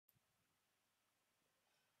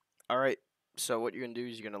Alright, so what you're going to do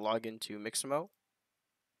is you're going to log into Mixamo.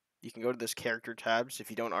 You can go to this character tabs if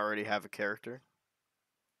you don't already have a character.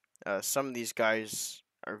 Some of these guys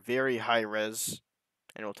are very high res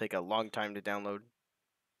and it will take a long time to download.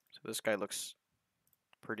 So this guy looks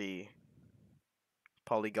pretty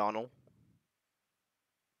polygonal.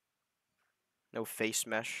 No face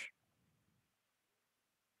mesh.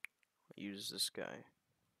 Use this guy.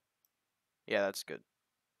 Yeah, that's good.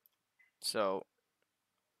 So,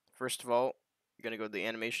 first of all, you're going to go to the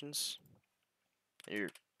animations.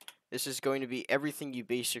 This is going to be everything you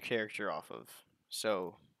base your character off of.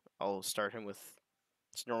 So, I'll start him with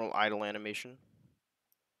its normal idle animation.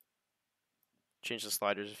 Change the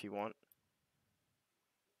sliders if you want.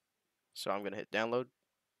 So I'm going to hit download.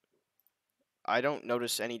 I don't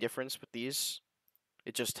notice any difference with these.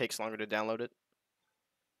 It just takes longer to download it.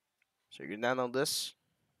 So you can download this.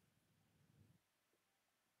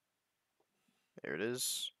 There it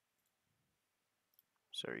is.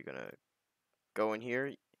 So you're going to go in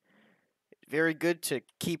here. Very good to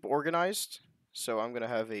keep organized. So I'm going to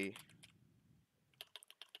have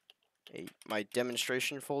my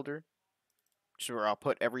demonstration folder, which is where I'll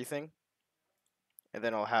put everything. And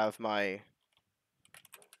then I'll have I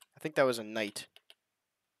think that was a knight.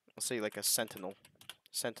 I'll say like a sentinel.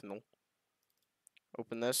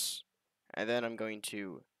 Open this. And then I'm going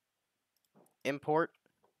to import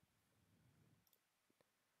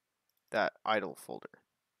that idle folder.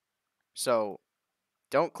 So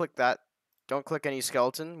don't click that. Don't click any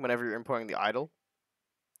skeleton whenever you're importing the idle.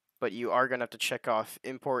 But you are going to have to check off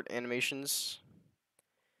import animations.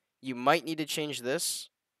 You might need to change this.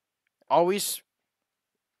 Always,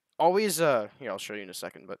 here, I'll show you in a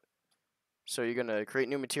second, but so you're going to create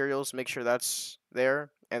new materials, make sure that's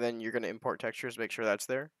there, and then you're going to import textures, make sure that's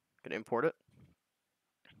there. Going to import it.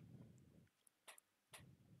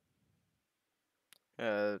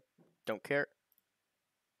 Don't care.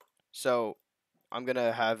 So I'm going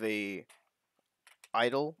to have a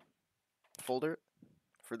idle folder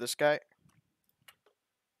for this guy.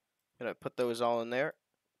 Gonna put those all in there.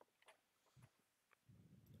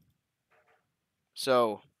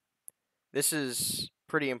 So this is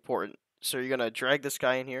pretty important. So you're gonna drag this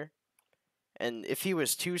guy in here, and if he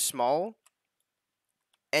was too small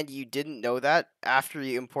and you didn't know that after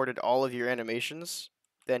you imported all of your animations,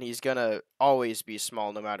 then he's gonna always be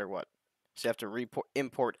small no matter what. So you have to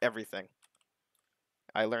import everything.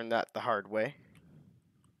 I learned that the hard way.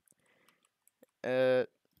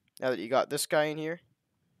 Now that you got this guy in here,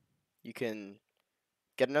 you can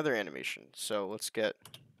get another animation. So let's get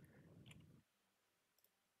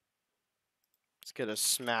a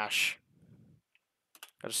smash.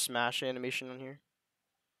 Got a smash animation on here.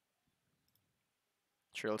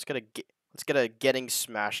 Sure, let's get a getting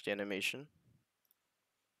smashed animation.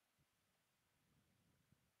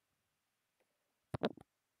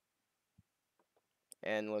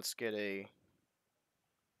 And let's get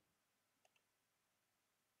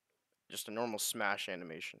just a normal smash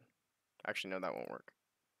animation. Actually, no, that won't work.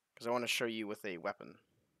 Because I want to show you with a weapon.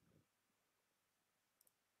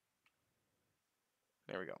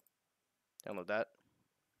 There we go. Download that.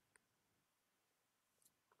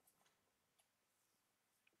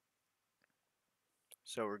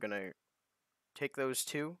 So we're going to take those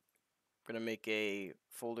two. We're going to make a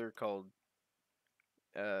folder called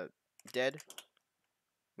dead,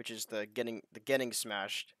 which is the getting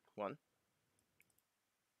smashed one.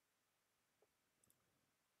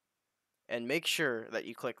 And make sure that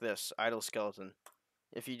you click this, idle skeleton.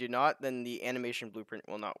 If you do not, then the animation blueprint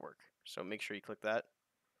will not work. So make sure you click that.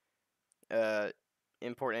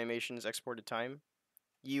 Import animations, exported time.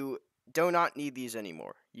 You do not need these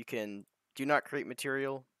anymore. You can do not create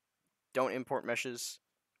material. Don't import meshes.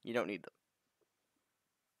 You don't need them.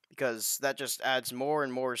 Because that just adds more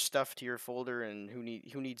and more stuff to your folder, and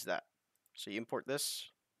who needs that? So you import this.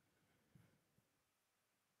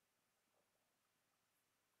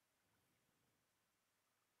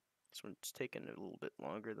 This one's taking a little bit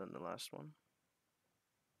longer than the last one.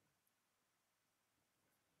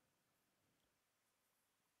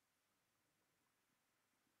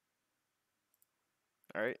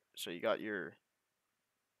 Alright, so you got your